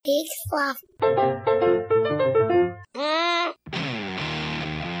Big fluff.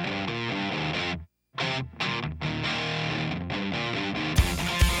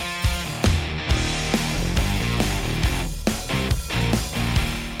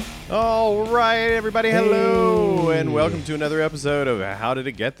 All right, everybody, hello, and welcome to another episode of How Did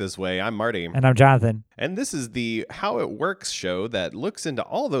It Get This Way? I'm Marty. And I'm Jonathan. And this is the How It Works show that looks into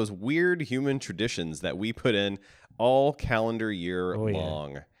all those weird human traditions that we put in all calendar year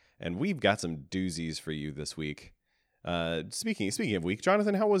long. And we've got some doozies for you this week. Speaking of week,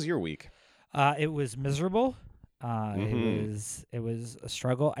 Jonathan, how was your week? It was miserable. It was a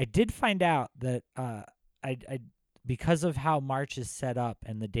struggle. I did find out that I because of how March is set up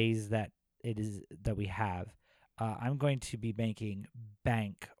and the days that we have, I'm going to be making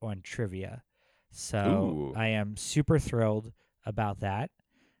bank on trivia. So I am super thrilled about that.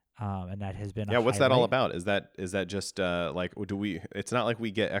 And that has been what's that all about? Is that just it's not like we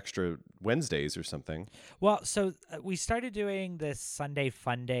get extra Wednesdays or something? Well, so we started doing this Sunday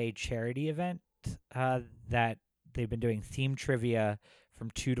Fun Day charity event that they've been doing theme trivia from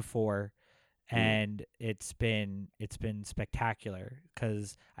 2 to 4. And it's been spectacular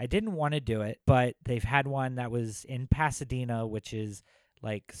because I didn't want to do it, but they've had one that was in Pasadena, which is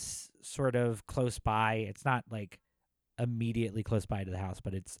like sort of close by. It's not like immediately close by to the house,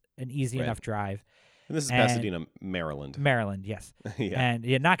 but it's an easy enough drive. And this is Pasadena, Maryland. Maryland, yes. And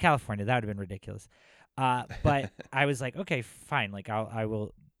not California. That would have been ridiculous. But I was like, okay, fine. Like I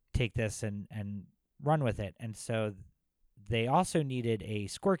will take this and run with it. And so they also needed a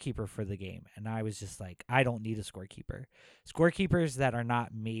scorekeeper for the game. And I was just like, I don't need a scorekeeper. Scorekeepers that are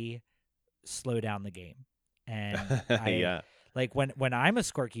not me slow down the game. And like when I'm a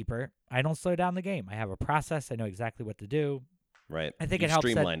scorekeeper, I don't slow down the game. I have a process. I know exactly what to do. Right. I think it helps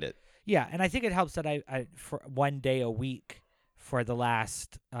streamlined it. Yeah, and I think it helps that I for one day a week for the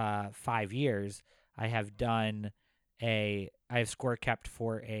last 5 years, I have score kept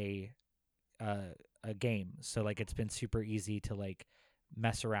for a game. So like it's been super easy to like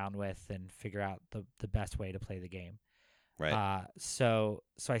mess around with and figure out the best way to play the game. Right. So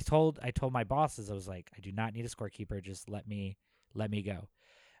I told my bosses, I was like, I do not need a scorekeeper, just let me go.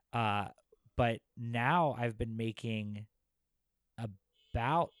 But now I've been making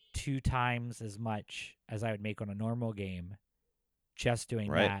about 2 times as much as I would make on a normal game just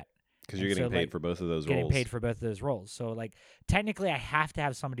doing that. Because you're getting paid for both of those roles. Getting paid for both of those roles. So like technically I have to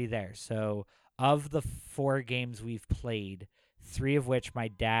have somebody there. So of the 4 games we've played, 3 of which my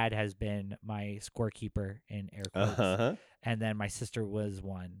dad has been my scorekeeper in air quotes, and then my sister was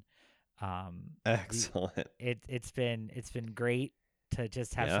one. Excellent. It's been great to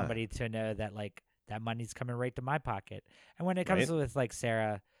just have somebody to know that like that money's coming right to my pocket. And when it comes with like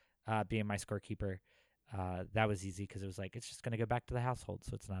Sarah being my scorekeeper, that was easy because it was like it's just going to go back to the household,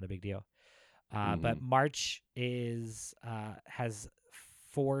 so it's not a big deal. But March has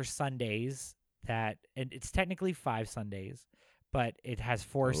 4 Sundays. And it's technically 5 Sundays, but it has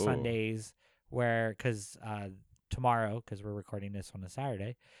 4 Sundays where, because tomorrow, because we're recording this on a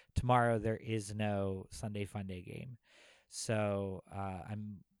Saturday, tomorrow there is no Sunday Fun Day game. So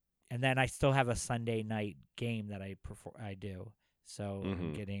and then I still have a Sunday night game that I do. So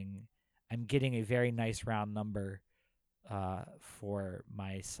I'm getting a very nice round number for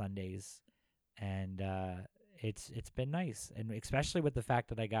my Sundays, and it's been nice, and especially with the fact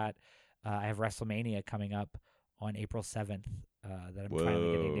that I have WrestleMania coming up on April 7th that I'm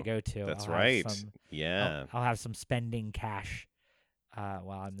finally getting to go to. That's right. I'll have some spending cash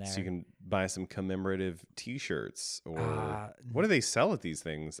while I'm there. So you can buy some commemorative T-shirts or what do they sell at these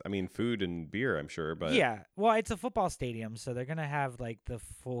things? I mean, food and beer, I'm sure. But yeah, well, it's a football stadium, so they're gonna have like the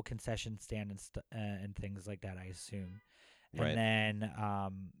full concession stand and things like that, I assume. And then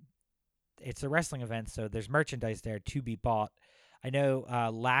it's a wrestling event, so there's merchandise there to be bought. I know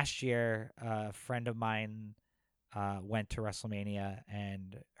last year a friend of mine went to WrestleMania,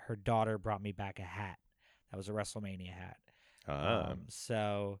 and her daughter brought me back a hat. That was a WrestleMania hat.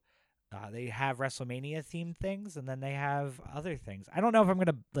 So they have WrestleMania themed things, and then they have other things. I don't know if I'm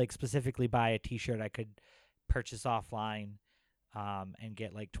gonna like specifically buy a T-shirt I could purchase offline and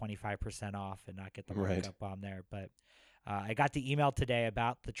get like 25% off and not get the markup on there. But I got the email today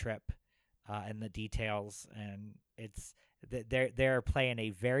about the trip and the details, and they're playing a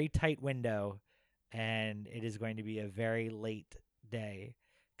very tight window, and it is going to be a very late day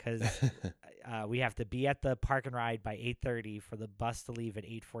because we have to be at the park and ride by 8:30 for the bus to leave at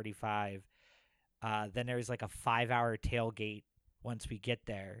 8:45. Then there's like a 5-hour tailgate once we get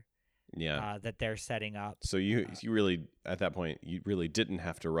there. that they're setting up. So you really, at that point, you really didn't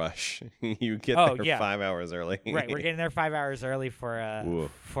have to rush. You get there 5 hours early. Right, we're getting there 5 hours early for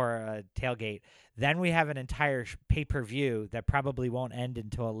a tailgate. Then we have an entire pay-per-view that probably won't end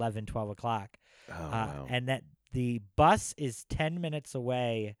until 11, 12 o'clock. Oh, wow. And that the bus is 10 minutes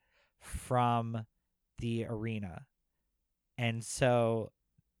away from the arena. And so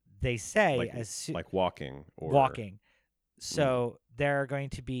they say like walking. So there are going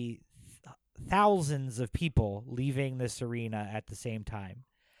to be thousands of people leaving this arena at the same time.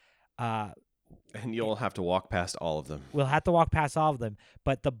 And you'll have to walk past all of them. We'll have to walk past all of them,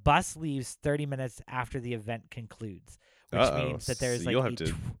 but the bus leaves 30 minutes after the event concludes, which means that there's like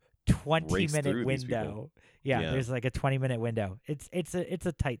a 20-minute window. Yeah, there's like a 20-minute window. It's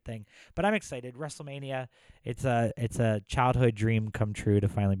a tight thing, but I'm excited. WrestleMania, it's a childhood dream come true to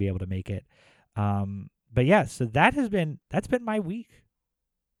finally be able to make it. But yeah, so that's been my week.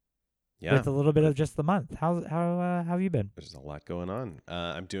 Yeah, with a little bit of just the month. How have you been? There's a lot going on.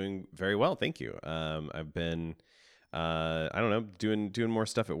 I'm doing very well, thank you. I've been, I don't know, doing more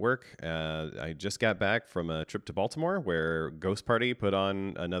stuff at work. I just got back from a trip to Baltimore where Ghost Party put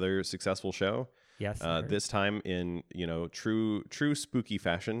on another successful show. Yes. This time in true spooky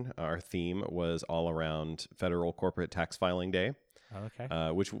fashion. Our theme was all around Federal Corporate Tax Filing Day.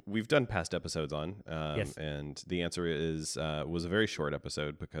 Okay. Which we've done past episodes on. Yes. And the answer was a very short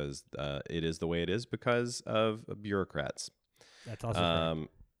episode because it is the way it is because of bureaucrats. That's also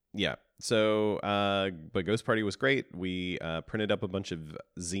yeah. So, but Ghost Party was great. We printed up a bunch of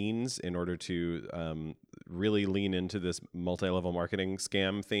zines in order to really lean into this multi-level marketing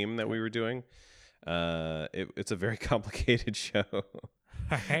scam theme that we were doing. It's a very complicated show.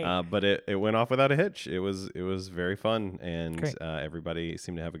 Right. But it went off without a hitch. It was very fun, and everybody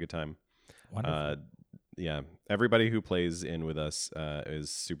seemed to have a good time. Wonderful. Yeah, everybody who plays in with us is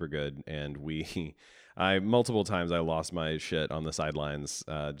super good, and I multiple times I lost my shit on the sidelines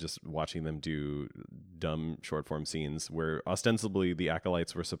just watching them do dumb short form scenes where ostensibly the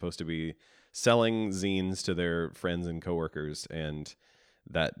acolytes were supposed to be selling zines to their friends and coworkers, and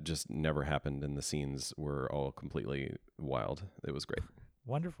that just never happened, and the scenes were all completely wild. It was great.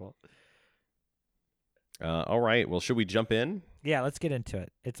 Wonderful. All right. Well, should we jump in? Yeah, let's get into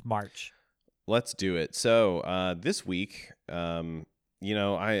it. It's March. Let's do it. So this week,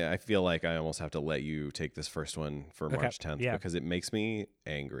 I feel like I almost have to let you take this first one for March 10th because it makes me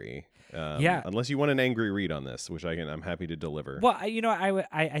angry. Unless you want an angry read on this, which I'm happy to deliver. Well,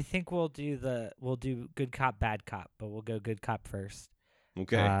 I think we'll do good cop, bad cop, but we'll go good cop first.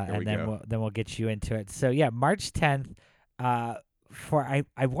 Okay. And then we'll get you into it. So yeah, March 10th. I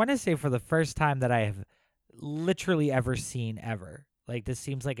want to say for the first time that I have literally ever seen ever. Like this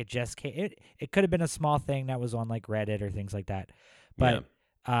seems like it just came. It could have been a small thing that was on like Reddit or things like that, but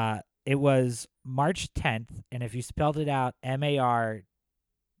it was March 10th, and if you spelled it out MAR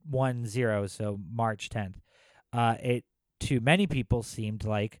 10, so March 10th, it to many people seemed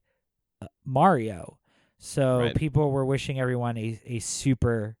like Mario. So people were wishing everyone a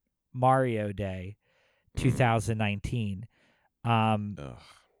Super Mario Day 2019.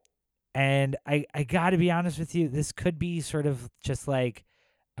 And I got to be honest with you, this could be sort of just like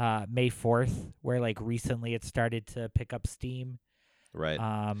May 4th, where like recently it started to pick up steam. Right.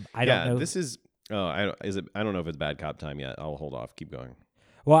 I don't know. This is I don't know if it's bad cop time yet. I'll hold off. Keep going.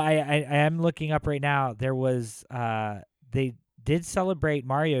 Well, I am looking up right now. There was they did celebrate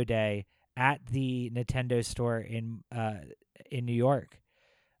Mario Day at the Nintendo store in New York.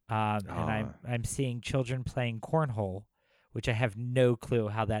 And I'm seeing children playing cornhole, which I have no clue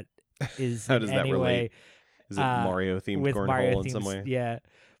how that is. How does that relate? Is it Mario themed cornhole in some way? Yeah,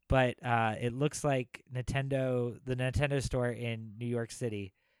 but it looks like the Nintendo store in New York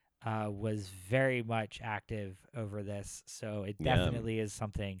City was very much active over this. So it definitely is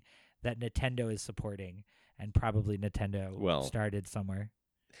something that Nintendo is supporting, and probably Nintendo started somewhere.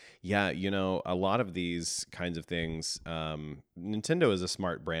 Yeah, a lot of these kinds of things, Nintendo is a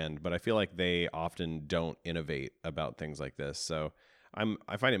smart brand, but I feel like they often don't innovate about things like this. So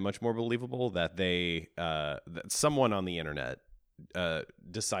I find it much more believable that that someone on the internet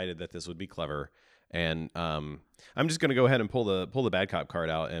decided that this would be clever. And I'm just going to go ahead and pull the bad cop card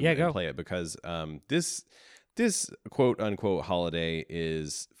out and play it because this quote unquote holiday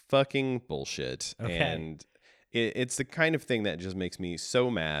is fucking bullshit. Okay. And it's the kind of thing that just makes me so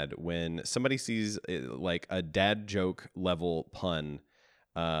mad when somebody sees like a dad joke level pun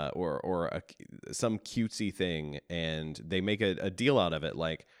or some cutesy thing and they make a deal out of it.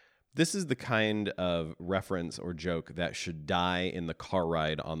 Like, this is the kind of reference or joke that should die in the car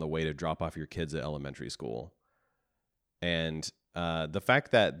ride on the way to drop off your kids at elementary school. And the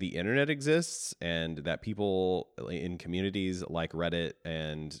fact that the internet exists and that people in communities like Reddit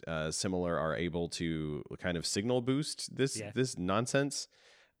and similar are able to kind of signal boost this nonsense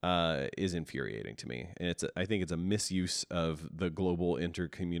is infuriating to me. And I think it's a misuse of the global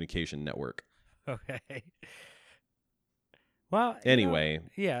intercommunication network. Okay. Well, anyway,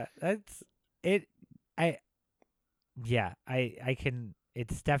 that's it. I can.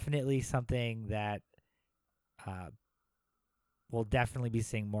 It's definitely something that we'll definitely be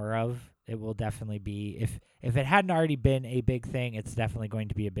seeing more of. It will definitely be, if it hadn't already been a big thing, it's definitely going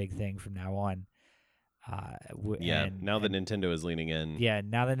to be a big thing from now on. Now that Nintendo is leaning in. Yeah,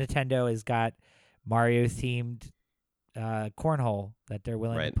 now that Nintendo has got Mario themed cornhole that they're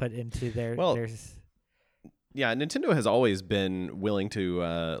willing to put into their. Yeah, Nintendo has always been willing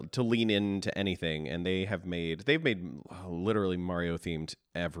to lean into anything, and they've made literally Mario themed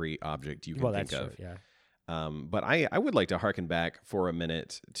every object you can think of. True, yeah. But I would like to harken back for a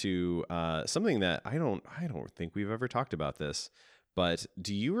minute to something that I don't think we've ever talked about this. But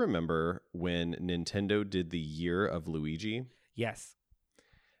do you remember when Nintendo did the Year of Luigi? Yes.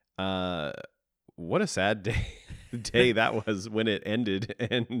 What a sad day that was when it ended,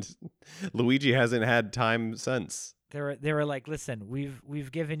 and Luigi hasn't had time since. They were like, listen,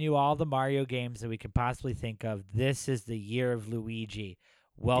 we've given you all the Mario games that we could possibly think of. This is the Year of Luigi.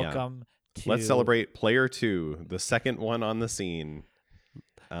 Welcome to... Let's celebrate Player 2, the second one on the scene.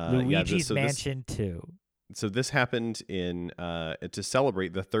 Luigi's Mansion 2. So this happened in to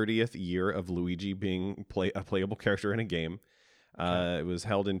celebrate the 30th year of Luigi being a playable character in a game. It was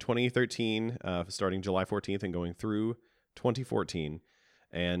held in 2013, starting July 14th and going through 2014.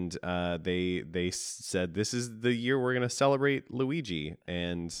 And they said, this is the year we're going to celebrate Luigi.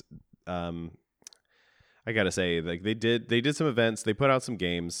 And I got to say, like they did some events, they put out some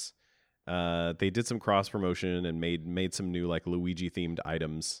games, they did some cross promotion and made some new like Luigi themed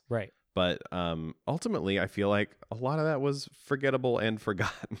items. Right. But ultimately, I feel like a lot of that was forgettable and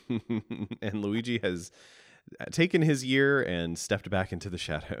forgotten. And Luigi has taken his year and stepped back into the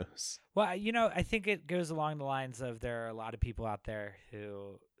shadows. Well, I think it goes along the lines of there are a lot of people out there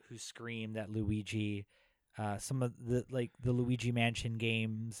who scream that Luigi, some of the Luigi Mansion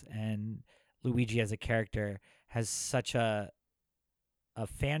games and Luigi as a character has such a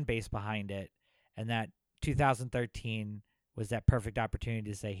fan base behind it, and that 2013 was that perfect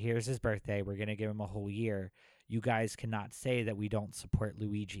opportunity to say, here's his birthday, we're going to give him a whole year. You guys cannot say that we don't support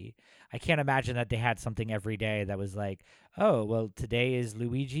Luigi. I can't imagine that they had something every day that was like, oh, well, today is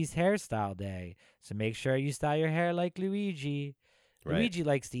Luigi's hairstyle day, so make sure you style your hair like Luigi. Right. Luigi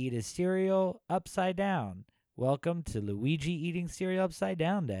likes to eat his cereal upside down. Welcome to Luigi eating cereal upside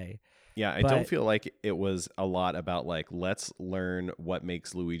down day. Yeah, I don't feel like it was a lot about like, let's learn what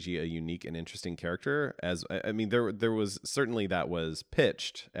makes Luigi a unique and interesting character. As I mean, there was certainly that was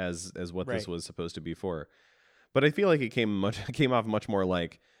pitched as what this was supposed to be for. But I feel like it came off much more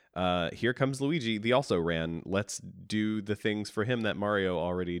like, here comes Luigi, the also ran. Let's do the things for him that Mario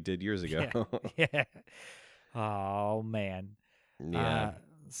already did years ago. Yeah. Oh man. Yeah.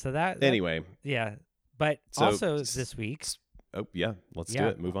 So that anyway. Yeah. But also this week. Oh yeah, let's do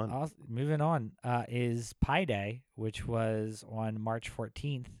it. Move on. Moving on is Pi Day, which was on March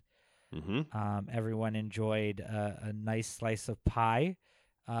 14th. Mm-hmm. Everyone enjoyed a nice slice of pie,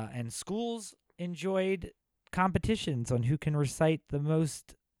 and schools enjoyed competitions on who can recite the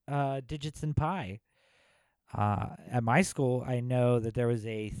most digits in pi. At my school, I know that there was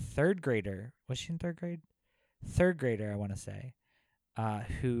a third grader. Was she in third grade? Third grader, I want to say,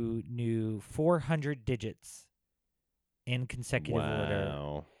 who knew 400 digits in consecutive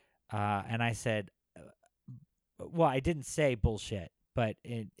order. And I said, well, I didn't say bullshit, but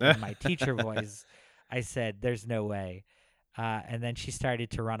in my teacher voice, I said, there's no way. And then she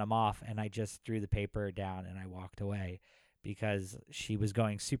started to run them off, and I just threw the paper down and I walked away because she was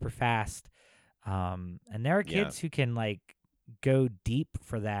going super fast. And there are kids who can like go deep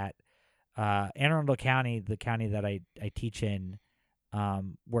for that. Anne Arundel County, the county that I teach in,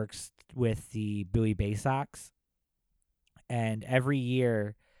 works with the Bowie Bay Sox. And every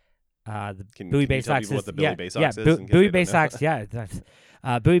year, the Bowie Bay Sox is Bowie Bay Sox is. Bowie Bay Sox, yeah.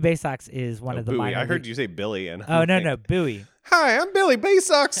 Bowie Bay Sox is one of the Bowie. minor. I heard you say Billy, and no, Bowie. Hi, I'm Billy Bay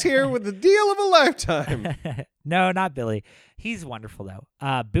Sox here with the deal of a lifetime. No, not Billy. He's wonderful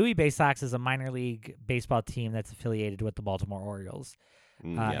though. Bowie Bay Sox is a minor league baseball team that's affiliated with the Baltimore Orioles,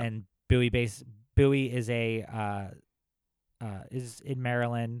 and Bowie is is in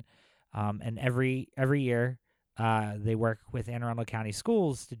Maryland, and every year. They work with Anne Arundel County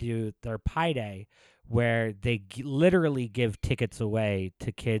Schools to do their Pi Day, where they literally give tickets away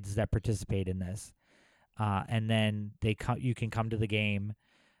to kids that participate in this. and then you can come to the game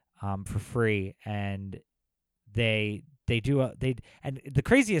for free, and and the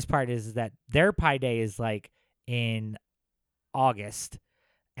craziest part is that their Pi Day is like in August,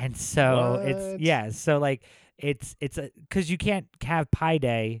 and so it's because you can't have Pi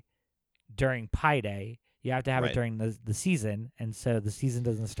Day during Pi Day. You have to have it during the season, and so the season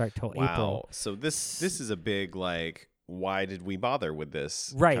doesn't start till April. So this is a big like, why did we bother with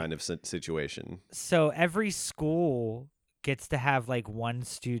this kind of situation? So every school gets to have like one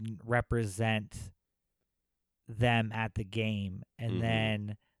student represent them at the game, and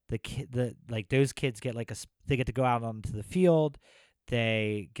then those kids get they get to go out onto the field,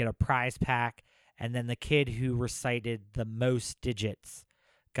 they get a prize pack, and then the kid who recited the most digits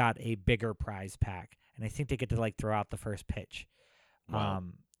got a bigger prize pack, and I think they get to like throw out the first pitch. Wow.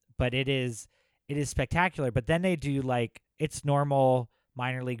 But it is spectacular. But then they do like it's normal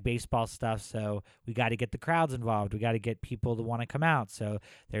minor league baseball stuff, so we got to get the crowds involved, we got to get people to want to come out, so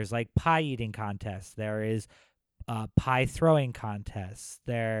there's like pie eating contests, there is pie throwing contests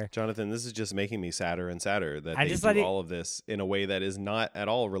there. Jonathan, this is just making me sadder and sadder that they do all of this in a way that is not at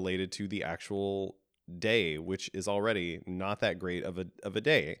all related to the actual day, which is already not that great of a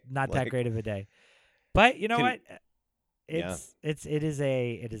day. That great of a day. But you know what? It is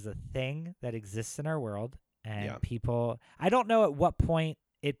a thing that exists in our world, and people. I don't know at what point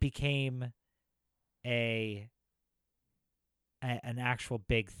it became an actual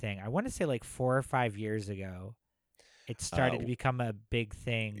big thing. I want to say like 4 or 5 years ago, it started to become a big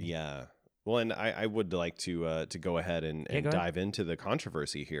thing. Yeah. Well, and I would like to go ahead and dive into the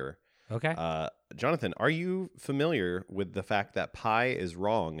controversy here. Okay. Jonathan, are you familiar with the fact that pi is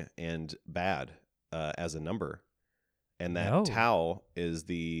wrong and bad as a number? And that tau is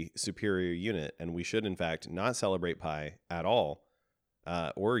the superior unit, and we should, in fact, not celebrate pi at all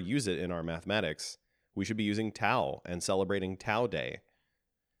or use it in our mathematics. We should be using tau and celebrating Tau Day.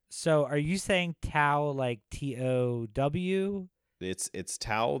 So are you saying tau like TOW? It's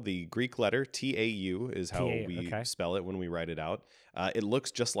tau, the Greek letter, TAU is how we spell it when we write it out. It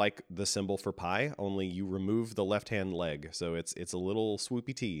looks just like the symbol for pi, only you remove the left-hand leg. So it's a little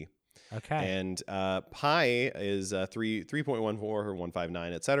swoopy T. Okay. And pi is 3.14 or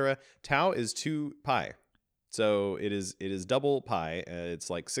 159, etc. Tau is 2 pi. So it is double pi. It's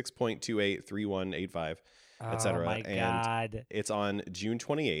like 6.283185, etc. Oh my God. And it's on June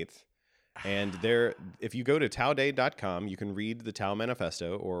 28th. And if you go to tauday.com, you can read the Tau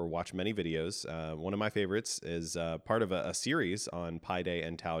Manifesto or watch many videos. One of my favorites is part of a series on Pi Day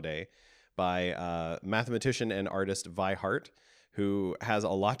and Tau Day by mathematician and artist Vi Hart, who has a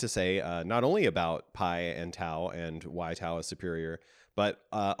lot to say, not only about pi and tau and why tau is superior, but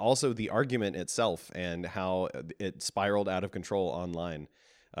also the argument itself and how it spiraled out of control online,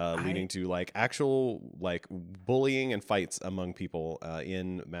 leading to like actual like bullying and fights among people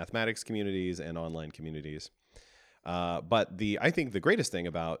in mathematics communities and online communities. But I think the greatest thing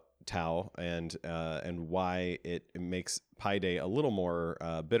about tau and why it makes Pi Day a little more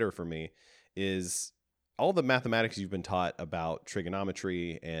bitter for me is all the mathematics you've been taught about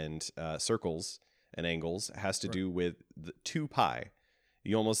trigonometry and circles and angles has to do with the 2 pi.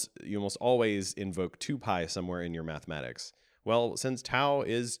 You almost always invoke 2 pi somewhere in your mathematics. Well, since tau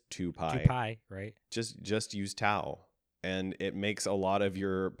is 2 pi, 2 pi, right? Just use tau, and it makes a lot of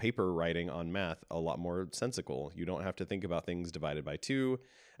your paper writing on math a lot more sensical. You don't have to think about things divided by 2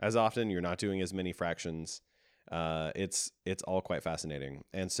 as often. You're not doing as many fractions. It's all quite fascinating.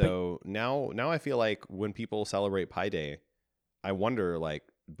 And so now I feel like when people celebrate Pi Day, I wonder like,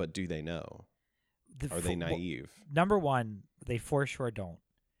 but do they know? Are they naive? Number one, they for sure don't.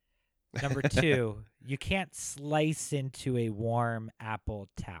 Number two, you can't slice into a warm apple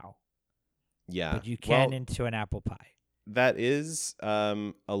tau. Yeah. But you can into an apple pie. That is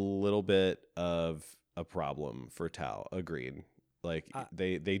a little bit of a problem for tau. Agreed. Like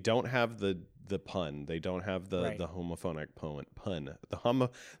they don't have the pun. They don't have the homophonic pun.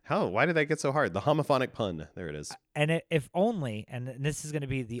 Why did that get so hard? The homophonic pun. There it is. And if only, and this is going to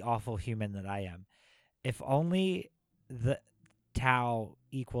be the awful human that I am, if only the tau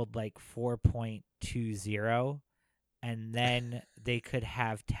equaled like 4.20, and then they could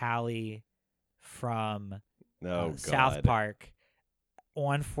have Tally from South Park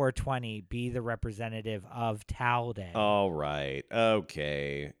on 420 be the representative of Tau Day. All right.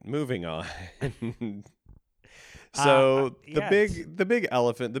 Okay. Moving on. So the big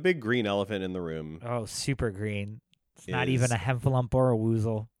elephant, the big green elephant in the room. Oh, super green. It's not even a hemphalump or a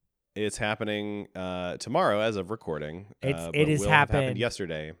woozle. It's happening tomorrow as of recording. It has happened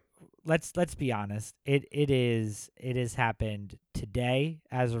yesterday. let's be honest. It has happened today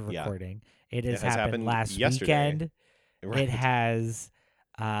as of recording. It has happened last yesterday. weekend. Right. It has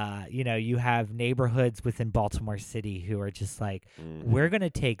you have neighborhoods within Baltimore City who are just like, we're going to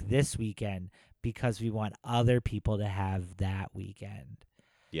take this weekend because we want other people to have that weekend.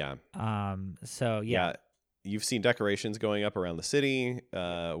 Yeah. So yeah. You've seen decorations going up around the city,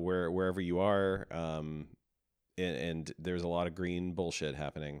 wherever you are. And there's a lot of green bullshit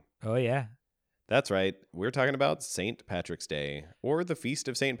happening. Oh yeah. That's right. We're talking about St. Patrick's Day, or the Feast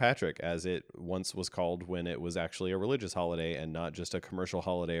of St. Patrick, as it once was called when it was actually a religious holiday and not just a commercial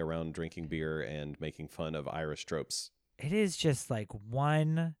holiday around drinking beer and making fun of Irish tropes. It is just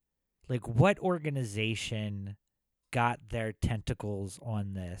what organization got their tentacles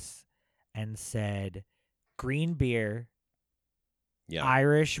on this and said green beer,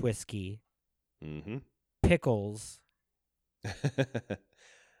 Irish whiskey, pickles,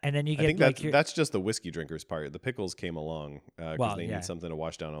 and then you get. I think that's just the whiskey drinkers part. The pickles came along because they need something to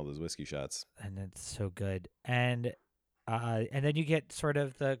wash down all those whiskey shots. And it's so good. And then you get sort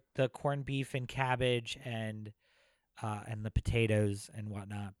of the corned beef and cabbage and the potatoes and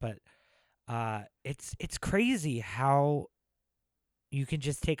whatnot. But it's crazy how you can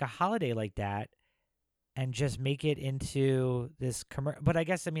just take a holiday like that and just make it into this But I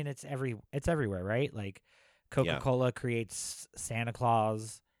guess it's everywhere, right? Like Coca-Cola creates Santa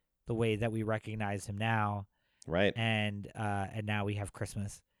Claus the way that we recognize him now, right? And now we have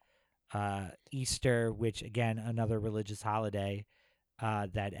Christmas, Easter, which again another religious holiday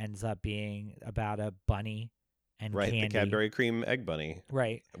that ends up being about a bunny and candy. The Cadbury Cream Egg Bunny,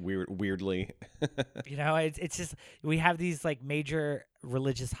 right? Weirdly, it's just we have these like major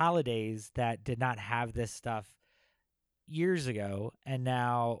religious holidays that did not have this stuff years ago, and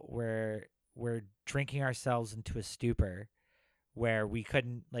now we're drinking ourselves into a stupor where we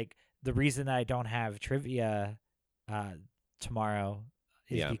couldn't, like, the reason that I don't have trivia tomorrow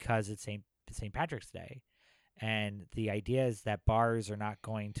is because it's St. Patrick's Day. And the idea is that bars are not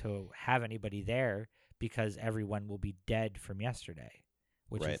going to have anybody there because everyone will be dead from yesterday,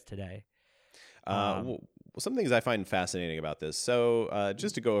 which is today. Some things I find fascinating about this. So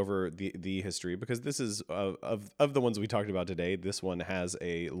just to go over the history, because this is of the ones we talked about today, this one has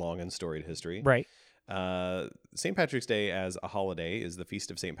a long and storied history. Right. St. Patrick's Day as a holiday is the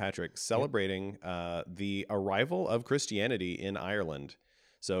Feast of St. Patrick, celebrating the arrival of Christianity in Ireland.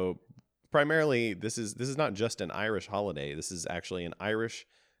 So primarily, this is not just an Irish holiday. This is actually an Irish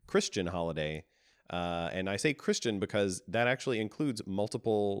Christian holiday. And I say Christian because that actually includes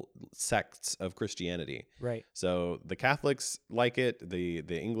multiple sects of Christianity. Right. So the Catholics like it. The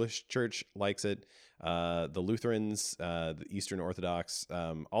English Church likes it. The Lutherans, the Eastern Orthodox,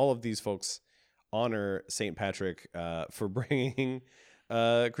 all of these folks honor St. Patrick for bringing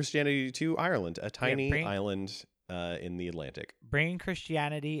Christianity to Ireland, a tiny island in the Atlantic. Bringing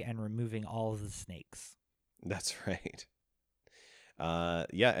Christianity and removing all of the snakes. That's right.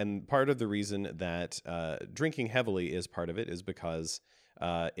 And part of the reason that drinking heavily is part of it is because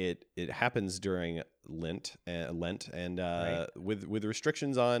it happens during Lent, and with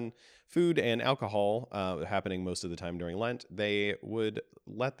restrictions on food and alcohol happening most of the time during Lent, they would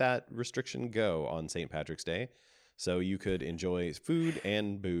let that restriction go on St. Patrick's Day. So you could enjoy food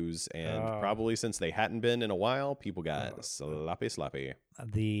and booze, and probably since they hadn't been in a while, people got sloppy.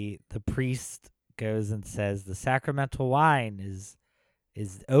 The priest goes and says the sacramental wine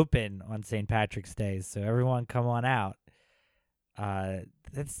is open on St. Patrick's Day, so everyone come on out.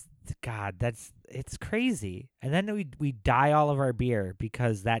 It's crazy. And then we dye all of our beer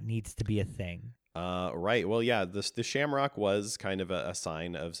because that needs to be a thing. Right. Well, yeah, the shamrock was kind of a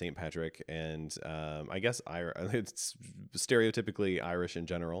sign of St. Patrick, and I guess it's stereotypically Irish in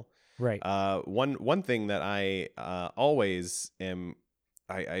general. Right. One thing that I always am,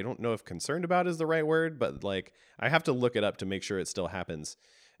 I don't know if concerned about is the right word, but like I have to look it up to make sure it still happens.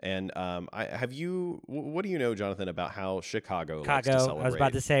 And what do you know, Jonathan, about how Chicago likes to celebrate? I was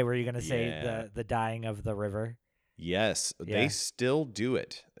about to say, were you going to say the dyeing of the river? Yes, they still do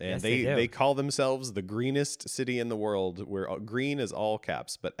it. And they call themselves the greenest city in the world, where green is all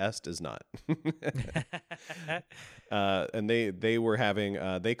caps, but est is not. And they were having,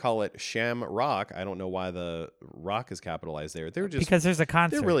 they call it Sham Rock. I don't know why the rock is capitalized there. They're just because there's a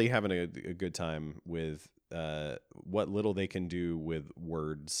concert. They're really having a good time with what little they can do with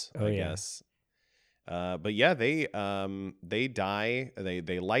words, I guess. But yeah, they dye,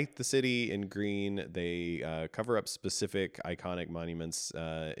 they light the city in green. They cover up specific iconic monuments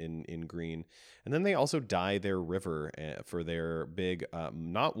in green, and then they also dye their river for their big,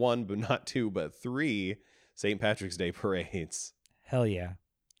 not one, but not two, but 3 St. Patrick's Day parades. Hell yeah!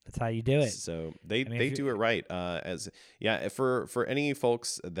 That's how you do it. So they do it right. For any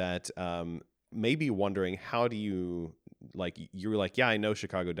folks that may be wondering, how do you, like, you're like, yeah, I know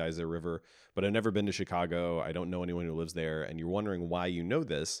Chicago dyes their river, but I've never been to Chicago. I don't know anyone who lives there. And you're wondering why you know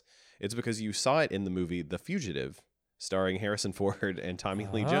this. It's because you saw it in the movie The Fugitive, starring Harrison Ford and Tommy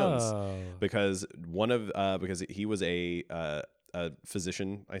Lee Jones, because because he was a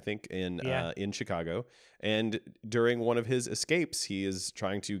physician, I think, in Chicago, and during one of his escapes, he is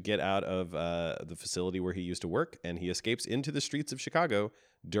trying to get out of the facility where he used to work, and he escapes into the streets of Chicago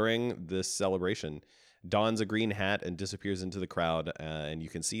during this celebration, dons a green hat and disappears into the crowd, and you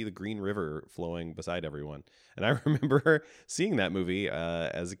can see the Green River flowing beside everyone. And I remember seeing that movie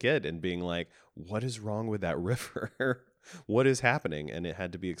as a kid and being like, what is wrong with that river? What is happening? And it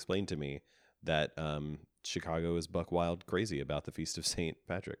had to be explained to me that Chicago is buck wild crazy about the Feast of St.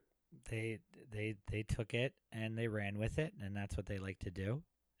 Patrick. They took it and they ran with it, and that's what they like to do.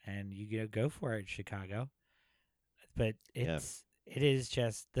 And you go for it, Chicago. But it is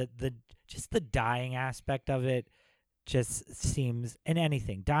just the dying aspect of it just seems,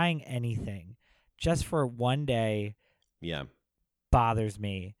 dying anything just for one day bothers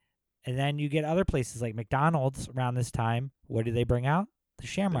me. And then you get other places like McDonald's around this time. What do they bring out? The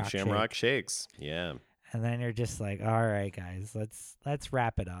Shamrock Shakes. Yeah. And then you're just like, all right, guys, let's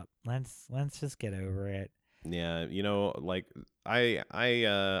wrap it up. Let's just get over it. Yeah, like I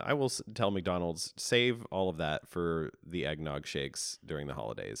will tell McDonald's, save all of that for the eggnog shakes during the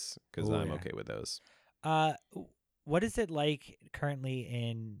holidays, because I'm okay with those. What is it like currently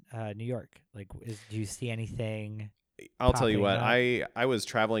in New York? Like, do you see anything? I'll tell you what, I was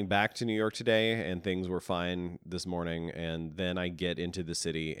traveling back to New York today, and things were fine this morning, and then I get into the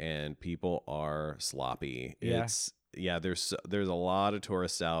city and people are sloppy. Yeah. There's a lot of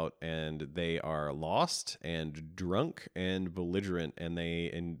tourists out, and they are lost and drunk and belligerent, and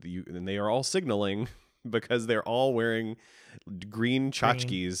they are all signaling because they're all wearing green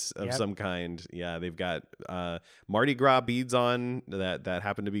tchotchkes of some kind. Yeah, they've got Mardi Gras beads on that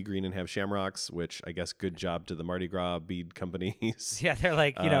happen to be green and have shamrocks, which I guess good job to the Mardi Gras bead companies. Yeah, they're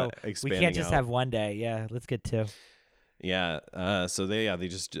like, we can't just have one day. Yeah, let's get two. Yeah, so they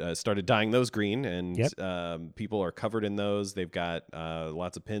just started dyeing those green, and people are covered in those. They've got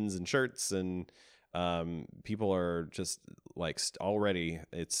lots of pins and shirts, and people are just like already.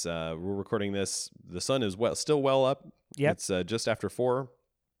 It's we're recording this. The sun is still well up. Yep. It's just after 4,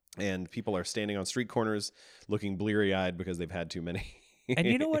 and people are standing on street corners looking bleary-eyed because they've had too many. And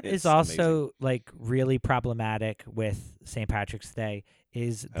you know what is also amazing, like really problematic with St. Patrick's Day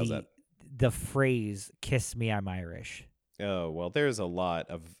is the phrase "Kiss me, I'm Irish." Oh, well, there's a lot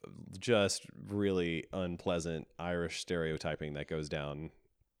of just really unpleasant Irish stereotyping that goes down,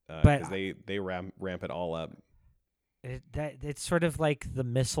 because they ramp it all up. It's sort of like the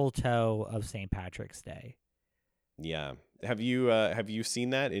mistletoe of St. Patrick's Day. Yeah. Have you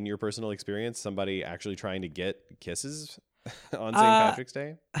seen that in your personal experience? Somebody actually trying to get kisses on St. Patrick's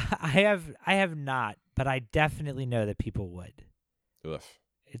Day? I have not, but I definitely know that people would. Oof.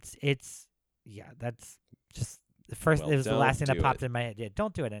 It's that's just the first. It was the last thing that popped in my head. Yeah,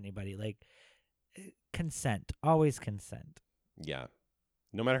 don't do it, anybody. Like, consent, always consent. Yeah,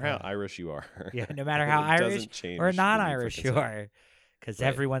 no matter how Irish you are. Yeah, no matter how Irish or non-Irish you are, because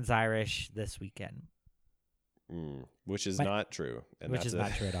everyone's Irish this weekend. Which is not true. And which is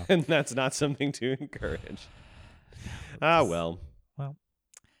not true at all. And that's not something to encourage. Well.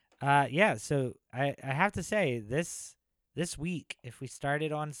 Yeah. So I have to say this week, if we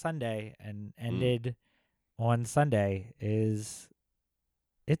started on Sunday and ended on Sunday, this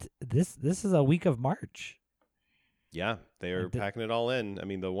is a week of March. Yeah, they are packing it all in. I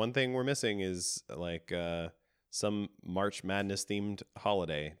mean, the one thing we're missing is like some March Madness themed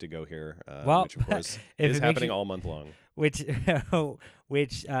holiday to go here, which of course is happening all month long. Which,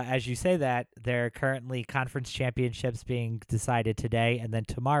 as you say that, there are currently conference championships being decided today, and then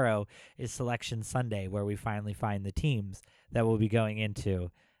tomorrow is Selection Sunday, where we finally find the teams that will be going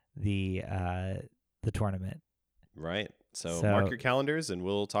into the tournament. Right. So mark your calendars, and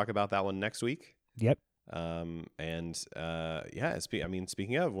we'll talk about that one next week. Yep.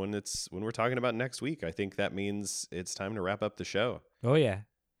 Speaking of, when we're talking about next week, I think that means it's time to wrap up the show. Oh yeah.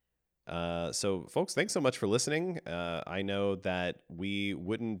 So folks, thanks so much for listening. I know that we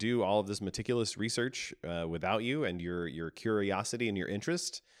wouldn't do all of this meticulous research without you and your curiosity and your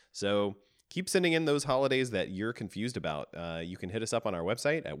interest. So keep sending in those holidays that you're confused about. You can hit us up on our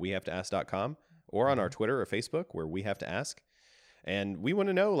website at wehavetoask.com or on our Twitter or Facebook where We Have to Ask. And we want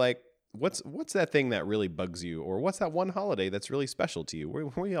to know, like, what's that thing that really bugs you, or what's that one holiday that's really special to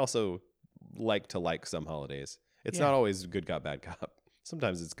you? We also like some holidays. It's not always good cop, bad cop.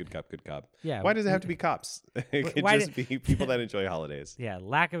 Sometimes it's good cop, good cop. Yeah. Why does it have to be cops? It could just be people that enjoy holidays. Yeah,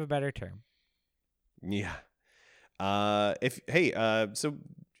 lack of a better term. Yeah. So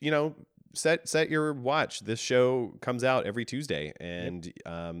set your watch. This show comes out every Tuesday, and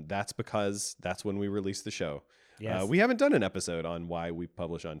that's because that's when we release the show. Yes. We haven't done an episode on why we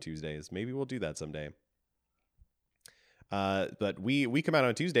publish on Tuesdays. Maybe we'll do that someday. But we come out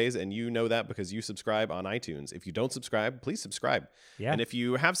on Tuesdays, and you know that because you subscribe on iTunes. If you don't subscribe, please subscribe. Yeah. And if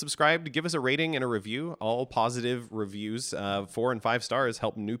you have subscribed, give us a rating and a review. All positive reviews, 4 and 5 stars,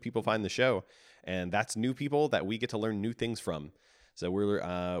 help new people find the show. And that's new people that we get to learn new things from. So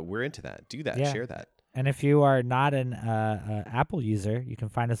we're into that. Do that. Yeah. Share that. And if you are not an Apple user, you can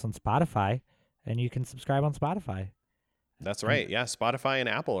find us on Spotify, and you can subscribe on Spotify. That's right. Yeah, Spotify and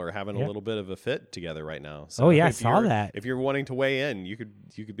Apple are having a little bit of a fit together right now. So I saw that. If you're wanting to weigh in, you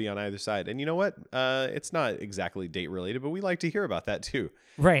could be on either side. And you know what? It's not exactly date related, but we like to hear about that too.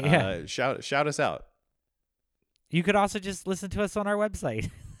 Right. Yeah. Shout us out. You could also just listen to us on our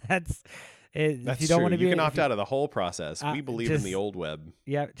website. That's if you don't want to. You can opt out of the whole process. We believe in the old web.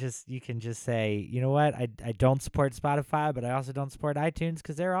 Yeah. You can just say, you know what? I don't support Spotify, but I also don't support iTunes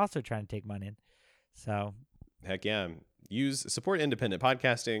because they're also trying to take money. So. Heck yeah. Support independent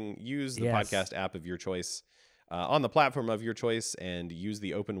podcasting. Use the podcast app of your choice on the platform of your choice, and use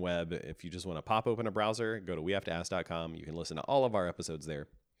the open web. If you just want to pop open a browser, go to wehavetoask.com. You can listen to all of our episodes there.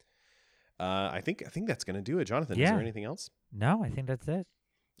 I think that's going to do it. Jonathan, is there anything else? No, I think that's it.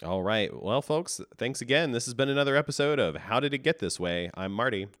 All right. Well, folks, thanks again. This has been another episode of How Did It Get This Way? I'm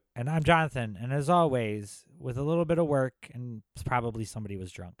Marty. And I'm Jonathan. And as always, with a little bit of work, and probably somebody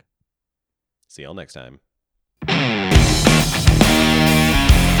was drunk. See y'all next time.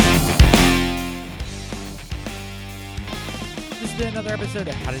 This has been another episode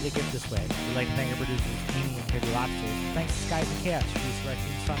of How Did It Get This Way? We'd like to thank our producers, Amy and Kirby Lobsters. Thanks to Skies and Chaos for use of our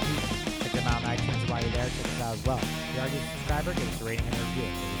theme song music. Check them out on iTunes, and while you're there, check us out as well. If you're already a subscriber, give us a rating and a review.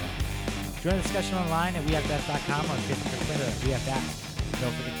 Join the discussion online at wehavetoask.com or Facebook or Twitter at wehavetoask.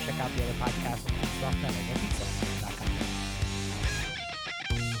 Don't forget to check out the other podcasts on Pixelsoft Network at pixelsoft.com.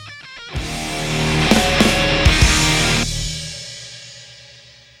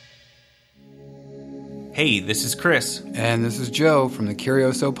 Hey, this is Chris. And this is Joe from the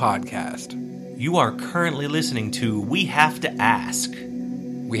Curioso Podcast. You are currently listening to We Have to Ask.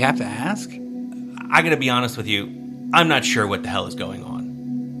 We Have to Ask? I gotta be honest with you, I'm not sure what the hell is going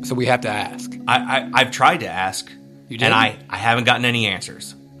on. So we have to ask. I've tried to ask, you did? And I haven't gotten any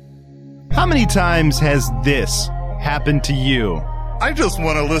answers. How many times has this happened to you? I just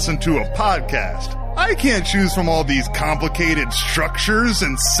want to listen to a podcast. I can't choose from all these complicated structures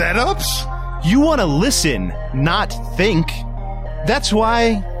and setups. You want to listen, not think. That's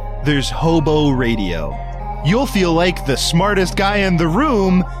why there's Hobo Radio. You'll feel like the smartest guy in the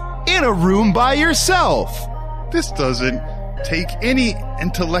room in a room by yourself. This doesn't take any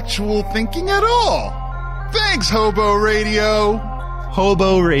intellectual thinking at all. Thanks, Hobo Radio.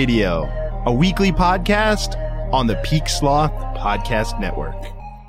 Hobo Radio, a weekly podcast on the Peak Sloth Podcast Network.